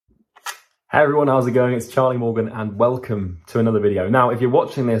Hey everyone, how's it going? It's Charlie Morgan and welcome to another video. Now, if you're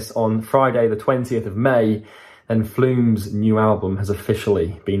watching this on Friday the 20th of May, then Flume's new album has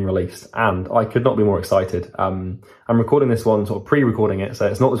officially been released and I could not be more excited. I'm recording this one, sort of pre-recording it, so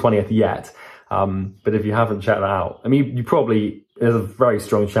it's not the 20th yet, but if you haven't checked that out, I mean, you probably, there's a very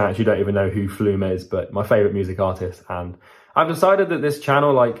strong chance you don't even know who Flume is, but my favourite music artist, and I've decided that this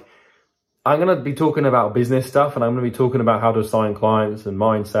channel, I'm going to be talking about business stuff and I'm going to be talking about how to sign clients and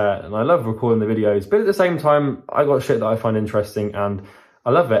mindset, and I love recording the videos, but at the same time I got shit that I find interesting and I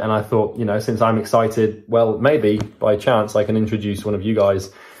love it, and I thought, you know, since I'm excited, well, maybe by chance I can introduce one of you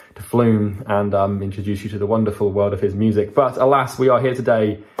guys to Flume and introduce you to the wonderful world of his music. But alas, we are here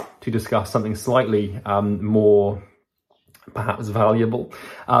today to discuss something slightly more perhaps valuable,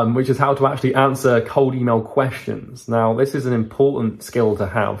 which is how to actually answer cold email questions. Now, this is an important skill to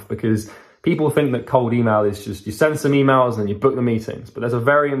have because people think that cold email is just you send some emails and you book the meetings, but there's a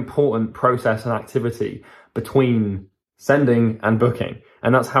very important process and activity between sending and booking,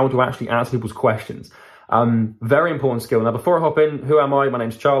 and that's how to actually answer people's questions. Very important skill. Now, before I hop in, who am I? My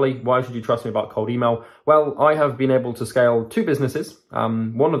name's Charlie. Why should you trust me about cold email? Well, I have been able to scale two businesses,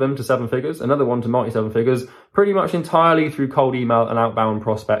 one of them to 7 figures, another one to multi-7 figures, pretty much entirely through cold email and outbound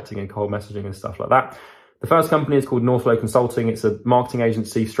prospecting and cold messaging and stuff like that. The first company is called Northflow Consulting. It's a marketing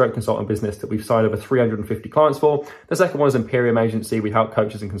agency, stroke consultant business that we've signed over 350 clients for. The second one is Imperium Agency. We help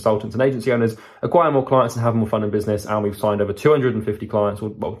coaches and consultants and agency owners acquire more clients and have more fun in business. And we've signed over 250 clients,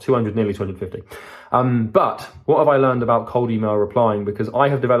 well, 200, nearly 250. But what have I learned about cold email replying? Because I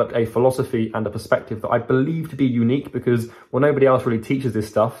have developed a philosophy and a perspective that I believe to be unique because, well, nobody else really teaches this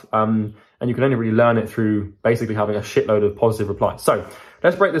stuff. And you can only really learn it through basically having a shitload of positive replies. So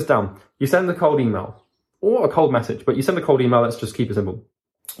let's break this down. You send the cold email, or a cold message, but you send a cold email, let's just keep it simple.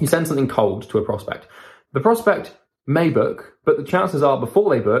 You send something cold to a prospect. The prospect may book, but the chances are before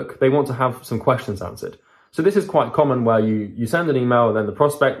they book, they want to have some questions answered. So this is quite common where you send an email and then the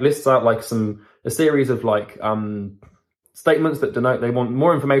prospect lists out a series of statements that denote they want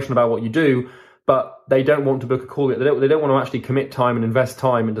more information about what you do, but they don't want to book a call yet. They don't want to actually commit time and invest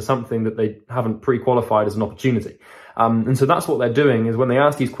time into something that they haven't pre-qualified as an opportunity. And so that's what they're doing, is when they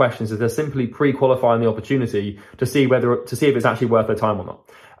ask these questions, is they're simply pre-qualifying the opportunity to see if it's actually worth their time or not.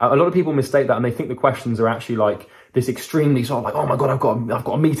 A lot of people mistake that and they think the questions are actually like this extremely sort of like, oh my God, I've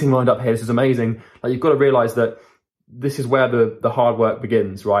got a meeting lined up here. This is amazing. Like, you've got to realize that this is where the hard work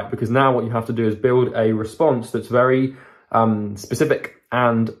begins, right? Because now what you have to do is build a response that's very specific,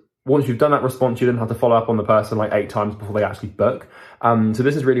 and once you've done that response, you then have to follow up on the person like 8 times before they actually book. So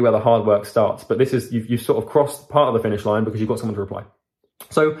this is really where the hard work starts. But this is, you've sort of crossed part of the finish line because you've got someone to reply.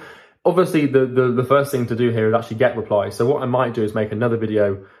 So obviously the first thing to do here is actually get replies. So what I might do is make another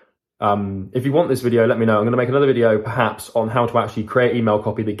video. If you want this video, let me know. I'm going to make another video perhaps on how to actually create email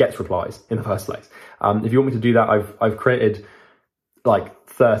copy that gets replies in the first place. If you want me to do that, I've created like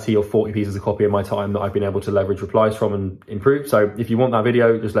 30 or 40 pieces of copy in my time that I've been able to leverage replies from and improve. So if you want that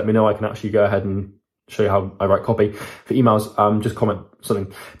video, just let me know. I can actually go ahead and show you how I write copy for emails. Just comment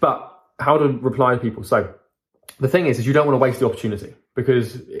something. But how to reply to people. So the thing is you don't want to waste the opportunity,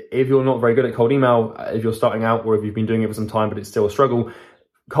 because if you're not very good at cold email, if you're starting out or if you've been doing it for some time but it's still a struggle,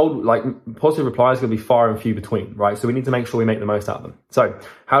 positive replies are going to be far and few between, right? So we need to make sure we make the most out of them. So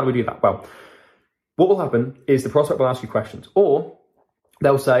how do we do that? Well, what will happen is the prospect will ask you questions, or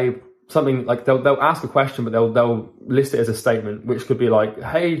they'll say something like, they'll ask a question, but they'll list it as a statement, which could be like,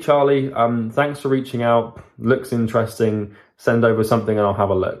 hey, Charlie, thanks for reaching out. Looks interesting. Send over something and I'll have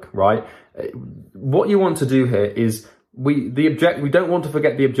a look, right? What you want to do here is we don't want to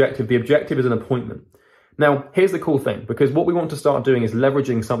forget the objective. The objective is an appointment. Now, here's the cool thing, because what we want to start doing is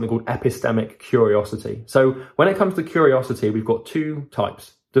leveraging something called epistemic curiosity. So when it comes to curiosity, we've got 2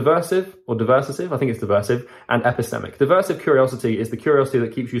 types. Diversive or diversive, I think it's diversive, and epistemic. Diversive curiosity is the curiosity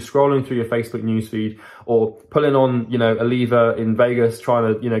that keeps you scrolling through your Facebook newsfeed or pulling on, a lever in Vegas,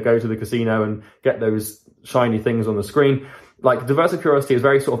 trying to, go to the casino and get those shiny things on the screen. Like, diversive curiosity is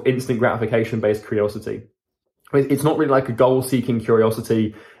very sort of instant gratification based curiosity. It's not really like a goal seeking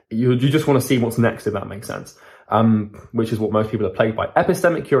curiosity. You just want to see what's next, if that makes sense. Which is what most people are plagued by.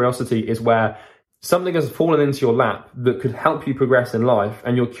 Epistemic curiosity is where something has fallen into your lap that could help you progress in life,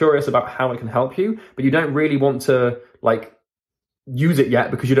 and you're curious about how it can help you, but you don't really want to use it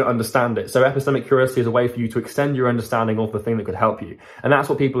yet because you don't understand it. So epistemic curiosity is a way for you to extend your understanding of the thing that could help you. And that's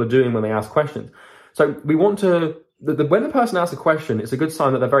what people are doing when they ask questions. So we want to, when the person asks a question, it's a good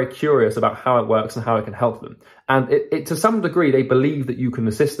sign that they're very curious about how it works and how it can help them. And it to some degree, they believe that you can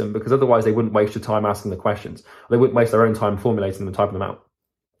assist them, because otherwise they wouldn't waste your time asking the questions. They wouldn't waste their own time formulating them and typing them out.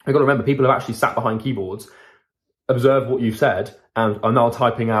 You've got to remember, people have actually sat behind keyboards observe what you've said and are now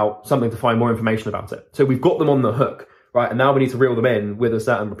typing out something to find more information about it. So we've got them on the hook, right? And now we need to reel them in with a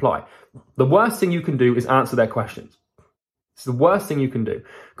certain reply. The worst thing you can do is answer their questions. It's the worst thing you can do.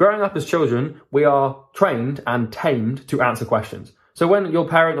 Growing up as children, we are trained and tamed to answer questions. So when your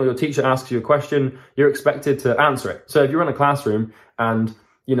parent or your teacher asks you a question, you're expected to answer it. So if you're in a classroom and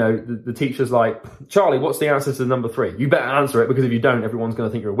the teacher's like, Charlie, what's the answer to number 3? You better answer it, because if you don't, everyone's going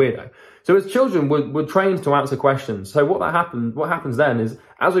to think you're a weirdo. So as children, we're trained to answer questions. So what happens then is,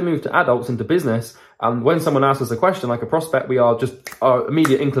 as we move to adults into business, when someone asks us a question like a prospect, our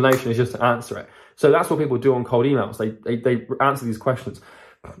immediate inclination is just to answer it. So that's what people do on cold emails. They answer these questions.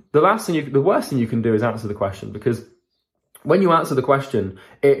 The worst thing you can do is answer the question, because when you answer the question,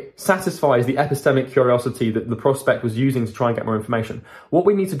 it satisfies the epistemic curiosity that the prospect was using to try and get more information. What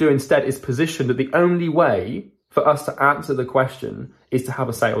we need to do instead is position that the only way for us to answer the question is to have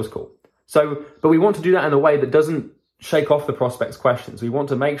a sales call. But we want to do that in a way that doesn't shake off the prospect's questions. We want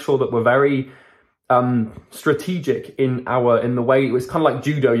to make sure that we're very strategic in the way. It's kind of like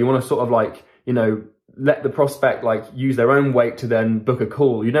judo. You want to sort of let the prospect use their own weight to then book a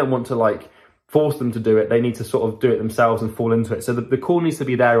call. You don't want to force them to do it. They need to sort of do it themselves and fall into it. So the call needs to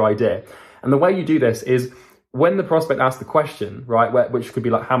be their idea. And the way you do this is when the prospect asks the question, right, which could be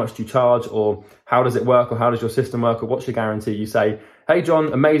like, how much do you charge, or how does it work, or how does your system work, or what's your guarantee? You say, hey,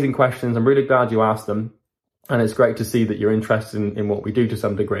 John, amazing questions. I'm really glad you asked them. And it's great to see that you're interested in what we do to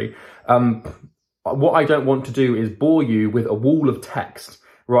some degree. What I don't want to do is bore you with a wall of text,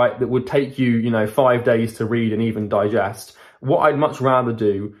 right, that would take you, 5 days to read and even digest. What I'd much rather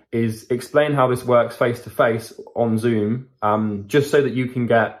do is explain how this works face to face on Zoom, just so that you can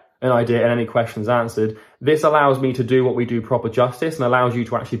get an idea and any questions answered. This allows me to do what we do proper justice and allows you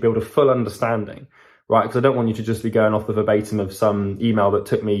to actually build a full understanding, right? Because I don't want you to just be going off the verbatim of some email that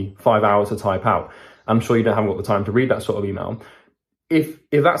took me 5 hours to type out. I'm sure you haven't got the time to read that sort of email. If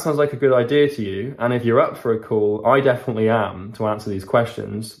that sounds like a good idea to you, and if you're up for a call, I definitely am, to answer these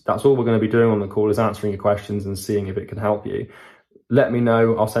questions. That's all we're going to be doing on the call, is answering your questions and seeing if it can help you. Let me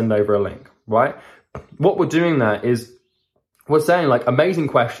know. I'll send over a link, right? What we're doing there is we're saying amazing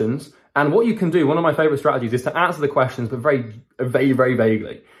questions. And what you can do, one of my favorite strategies, is to answer the questions, but very, very, very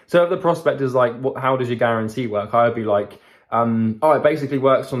vaguely. So if the prospect is like, how does your guarantee work? I would be like, it basically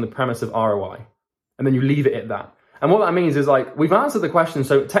works on the premise of ROI. And then you leave it at that. And what that means is we've answered the question.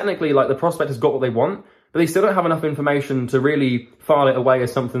 So technically the prospect has got what they want, but they still don't have enough information to really file it away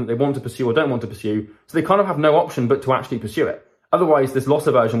as something that they want to pursue or don't want to pursue. So they kind of have no option but to actually pursue it. Otherwise, this loss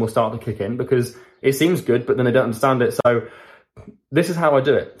aversion will start to kick in because it seems good, but then they don't understand it. So this is how I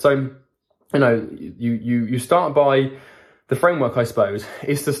do it. So, you start by, the framework, I suppose,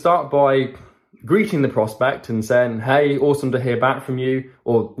 is to start by greeting the prospect and saying, hey, awesome to hear back from you,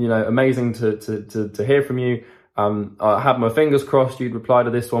 or, amazing to hear from you. I had my fingers crossed you'd reply to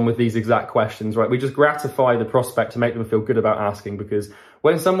this one with these exact questions, right? We just gratify the prospect to make them feel good about asking, because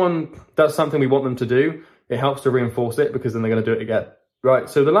when someone does something we want them to do, it helps to reinforce it, because then they're going to do it again, right?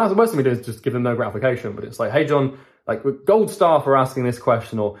 So the worst thing we do is just give them no gratification, but it's like, hey, John, gold star for asking this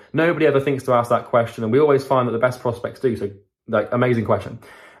question, or nobody ever thinks to ask that question. And we always find that the best prospects do. So amazing question.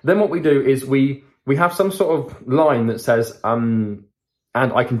 Then what we do is we have some sort of line that says, and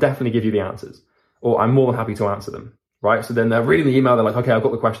I can definitely give you the answers, or I'm more than happy to answer them, right? So then they're reading the email, they're like, okay, I've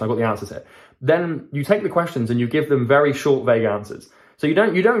got the question, I've got the answers here. Then you take the questions and you give them very short, vague answers. So you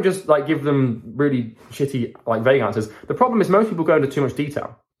don't just give them really shitty, vague answers. The problem is most people go into too much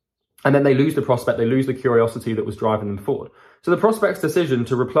detail, and then they lose the prospect, they lose the curiosity that was driving them forward. So the prospect's decision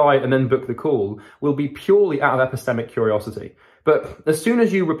to reply and then book the call will be purely out of epistemic curiosity. But as soon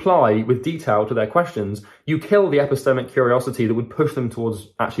as you reply with detail to their questions, you kill the epistemic curiosity that would push them towards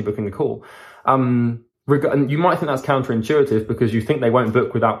actually booking the call. And you might think that's counterintuitive because you think they won't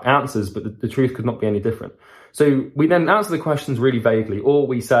book without answers, but the truth could not be any different. So we then answer the questions really vaguely, or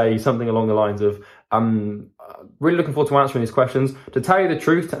we say something along the lines of, really looking forward to answering these questions. To tell you the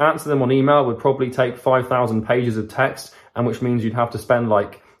truth, to answer them on email would probably take 5,000 pages of text, and which means you'd have to spend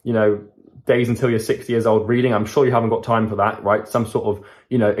days until you're 60 years old reading. I'm sure you haven't got time for that, right? Some sort of,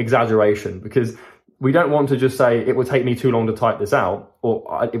 exaggeration, because we don't want to just say it will take me too long to type this out,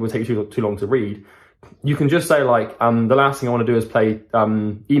 or it will take you too long to read. You can just say the last thing I want to do is play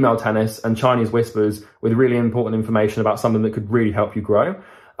email tennis and Chinese whispers with really important information about something that could really help you grow.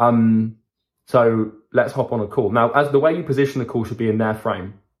 So let's hop on a call. Now, as the way you position the call should be in their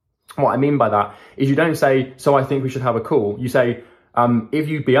frame. What I mean by that is you don't say, so I think we should have a call. You say, if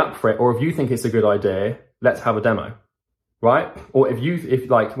you'd be up for it, or if you think it's a good idea, let's have a demo, right? Or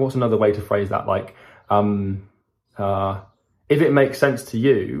what's another way to phrase that? If it makes sense to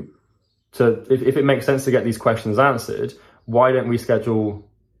you, if it makes sense to get these questions answered, why don't we schedule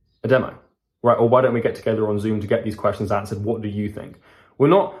a demo, right? Or why don't we get together on Zoom to get these questions answered? What do you think? We're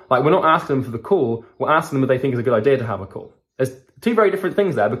not asking them for the call. We're asking them if they think it's a good idea to have a call. There's two very different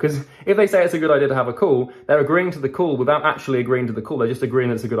things there, because if they say it's a good idea to have a call, they're agreeing to the call without actually agreeing to the call. They're just agreeing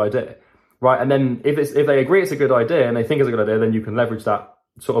that it's a good idea, right? And then if they agree it's a good idea and they think it's a good idea, then you can leverage that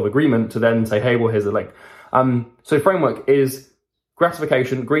sort of agreement to then say, hey, well, here's the link. So framework is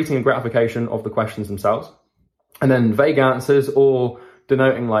greeting and gratification of the questions themselves, and then vague answers, or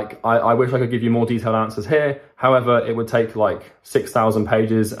denoting like, I wish I could give you more detailed answers here. However, it would take like 6,000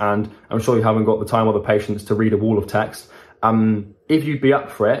 pages, and I'm sure you haven't got the time or the patience to read a wall of text. If you'd be up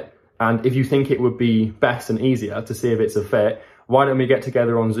for it, and if you think it would be best and easier to see if it's a fit, why don't we get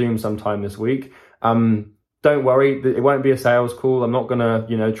together on Zoom sometime this week? Don't worry, it won't be a sales call. I'm not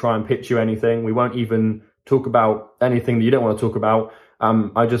gonna, try and pitch you anything. We won't even talk about anything that you don't want to talk about.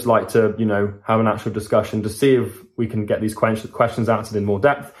 I just like to, have an actual discussion to see if we can get these questions answered in more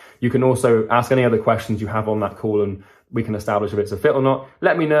depth. You can also ask any other questions you have on that call, and we can establish if it's a fit or not.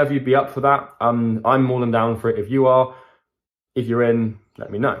 Let me know if you'd be up for that. I'm more than down for it if you are. If you're in, let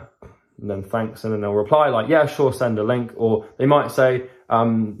me know. And then thanks, and then they'll reply like, yeah, sure, send a link. Or they might say,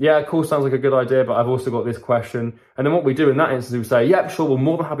 yeah, cool, sounds like a good idea, but I've also got this question. And then what we do in that instance, we say, yep, sure, we're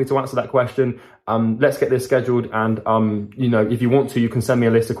more than happy to answer that question. Let's get this scheduled. And, if you want to, you can send me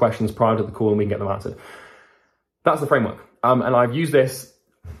a list of questions prior to the call and we can get them answered. That's the framework. And I've used this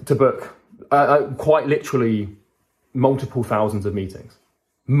to book quite literally multiple thousands of meetings.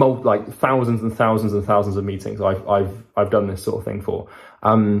 Like thousands and thousands and thousands of meetings I've done this sort of thing for.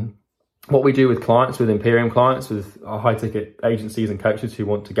 What we do with clients, with Imperium clients, with our high ticket agencies and coaches who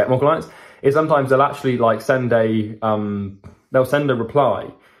want to get more clients, is sometimes they'll actually like send a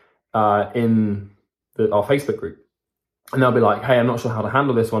reply in our Facebook group, and they'll be like, hey, I'm not sure how to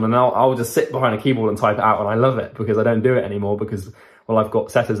handle this one, and I'll just sit behind a keyboard and type it out, and I love it because I don't do it anymore because, well, I've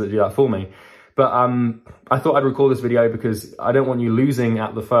got setters that do that for me. But I thought I'd record this video because I don't want you losing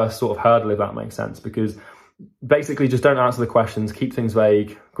at the first sort of hurdle, if that makes sense, because basically just don't answer the questions, keep things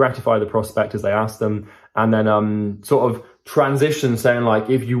vague, gratify the prospect as they ask them, and then sort of transition saying like,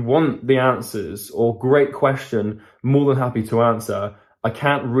 if you want the answers or great question, more than happy to answer. I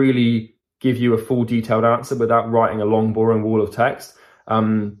can't really give you a full detailed answer without writing a long boring wall of text.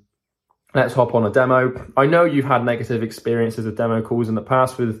 Let's hop on a demo. I know you've had negative experiences with demo calls in the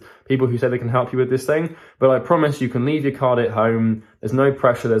past with people who say they can help you with this thing, but I promise you can leave your card at home. There's no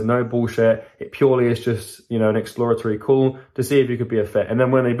pressure, there's no bullshit. It purely is just, an exploratory call to see if you could be a fit. And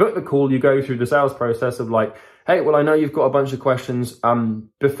then when they book the call, you go through the sales process of like, hey, well, I know you've got a bunch of questions.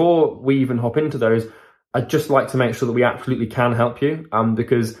 Before we even hop into those, I'd just like to make sure that we absolutely can help you,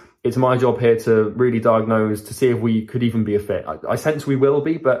 because it's my job here to really diagnose to see if we could even be a fit. I sense we will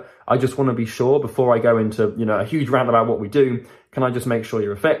be, but I just want to be sure before I go into, a huge rant about what we do. Can I just make sure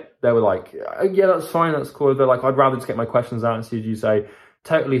you're a fit? They were like, yeah, that's fine, that's cool. They're like, I'd rather just get my questions answered. You say,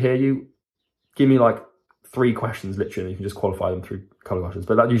 totally hear you. Give me like 3 questions, literally. You can just qualify them through a couple of questions,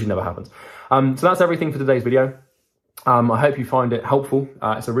 but that usually never happens. So that's everything for today's video. I hope you find it helpful.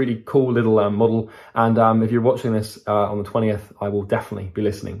 It's a really cool little model. And if you're watching this on the 20th, I will definitely be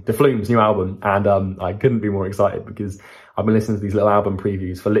listening to Flume's new album. And I couldn't be more excited because I've been listening to these little album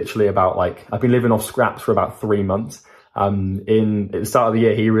previews for literally about I've been living off scraps for about 3 months. At the start of the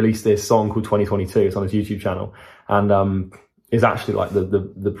year, he released this song called 2022. It's on his YouTube channel. And is actually like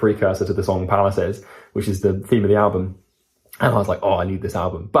the precursor to the song Palaces, which is the theme of the album. And I was like, oh, I need this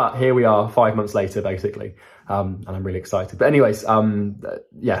album. But here we are 5 months later, basically. And I'm really excited. But anyways,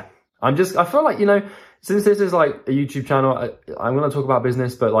 yeah, I feel like, since this is like a YouTube channel, I'm going to talk about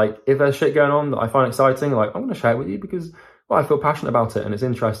business, but like if there's shit going on that I find exciting, like I'm going to share it with you because, well, I feel passionate about it and it's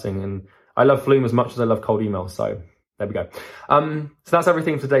interesting. And I love Flume as much as I love cold emails. So there we go. So that's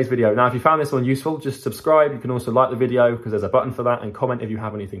everything for today's video. Now, if you found this one useful, just subscribe. You can also like the video because there's a button for that, and comment if you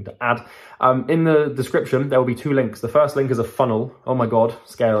have anything to add. In the description, there will be 2 links. The first link is a funnel. Oh my God,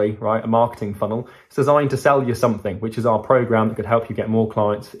 scary, right? A marketing funnel. It's designed to sell you something, which is our program that could help you get more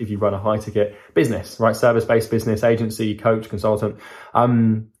clients if you run a high ticket business, right? Service-based business, agency, coach, consultant.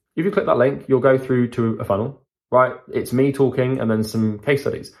 If you click that link, you'll go through to a funnel, right? It's me talking and then some case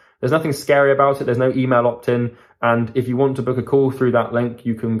studies. There's nothing scary about it. There's no email opt-in. And if you want to book a call through that link,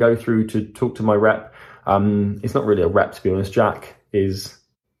 you can go through to talk to my rep. It's not really a rep, to be honest. Jack is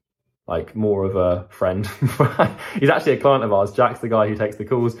like more of a friend. He's actually a client of ours. Jack's the guy who takes the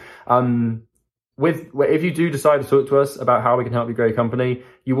calls. If you do decide to talk to us about how we can help you grow your company,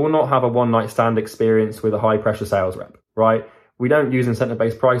 you will not have a one-night stand experience with a high-pressure sales rep, right? We don't use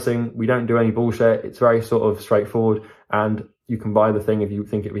incentive-based pricing. We don't do any bullshit. It's very sort of straightforward. And You can buy the thing if you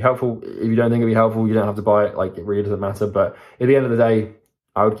think it'd be helpful. If you don't think it'd be helpful, you don't have to buy it. Like, it really doesn't matter. But at the end of the day,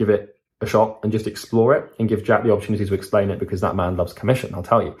 I would give it a shot and just explore it and give Jack the opportunity to explain it, because that man loves commission, I'll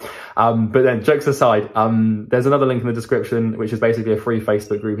tell you. But then, jokes aside, there's another link in the description, which is basically a free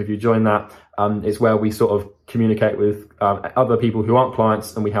Facebook group. If you join that, it's where we sort of communicate with other people who aren't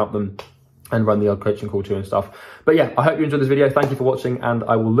clients, and we help them and run the odd coaching call too and stuff. But yeah, I hope you enjoyed this video. Thank you for watching, and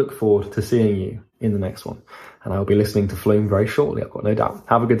I will look forward to seeing you in the next one. And I will be listening to Flume very shortly, I've got no doubt.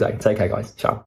 Have a good day. Take care, guys. Ciao.